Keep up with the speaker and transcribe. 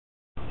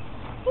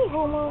Hey,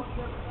 Homer.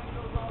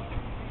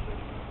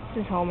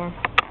 This is Homer.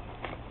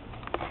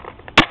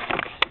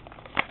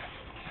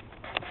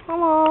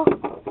 Homo.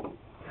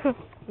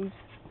 Oops.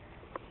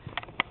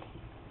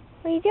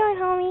 What are you doing,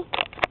 homie?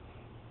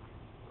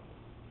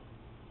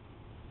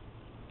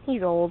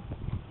 He's old.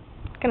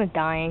 Kind of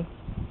dying.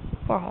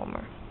 Poor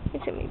Homer.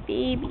 Look at me,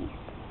 babies.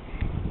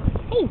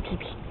 Hey,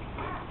 baby.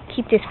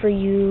 Keep this for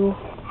you.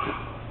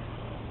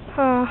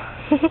 Huh.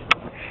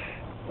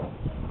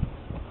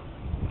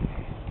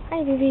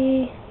 Hi,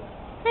 baby.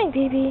 Hi,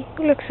 baby.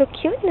 You look so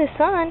cute in the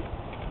sun.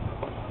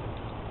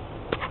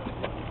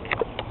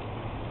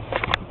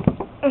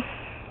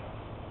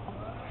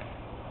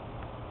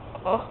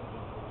 Oh.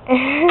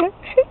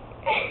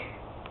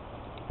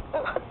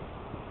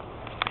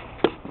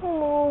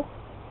 Hello.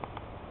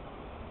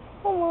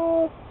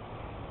 Hello.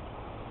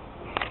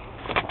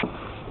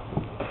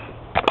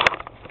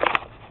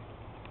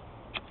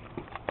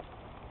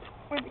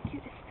 We're the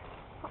cutest.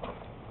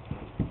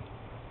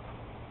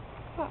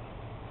 Huh.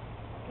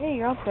 Yeah,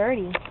 you're all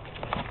dirty.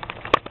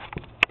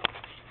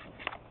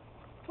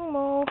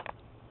 Hello.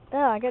 Oh,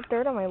 I got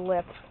dirt on my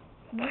lips.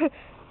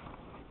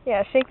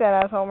 Yeah, shake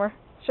that ass, Homer.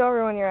 Show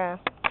everyone your ass.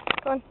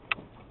 Come on.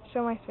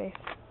 Show my face.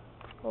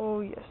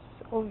 Oh, yes.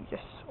 Oh,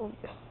 yes. Oh,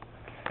 yes.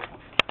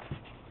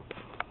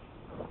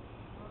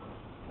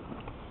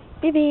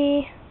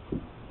 Baby.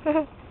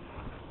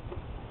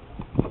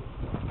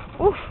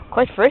 Oof,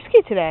 quite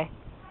frisky today.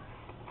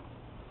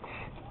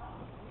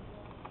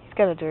 He's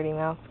got a dirty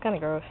mouth. It's kind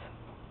of gross.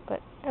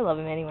 But I love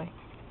him anyway.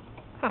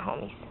 Huh,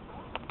 homies.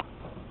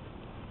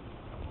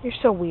 You're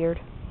so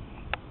weird.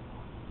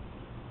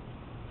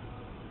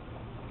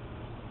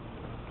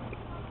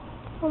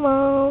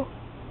 Hello.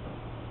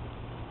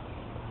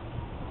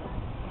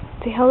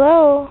 Say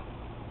hello.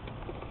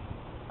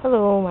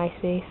 Hello,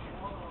 MySpace.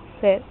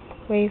 Say it.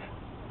 Wave.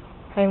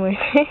 Hi,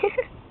 MySpace.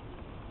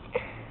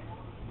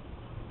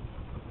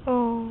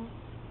 Oh.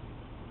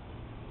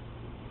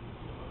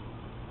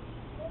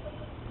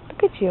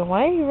 Look at you.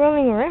 Why are you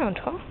running around,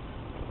 huh?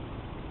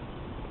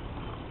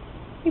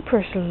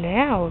 You're so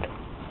loud.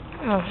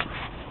 Oh.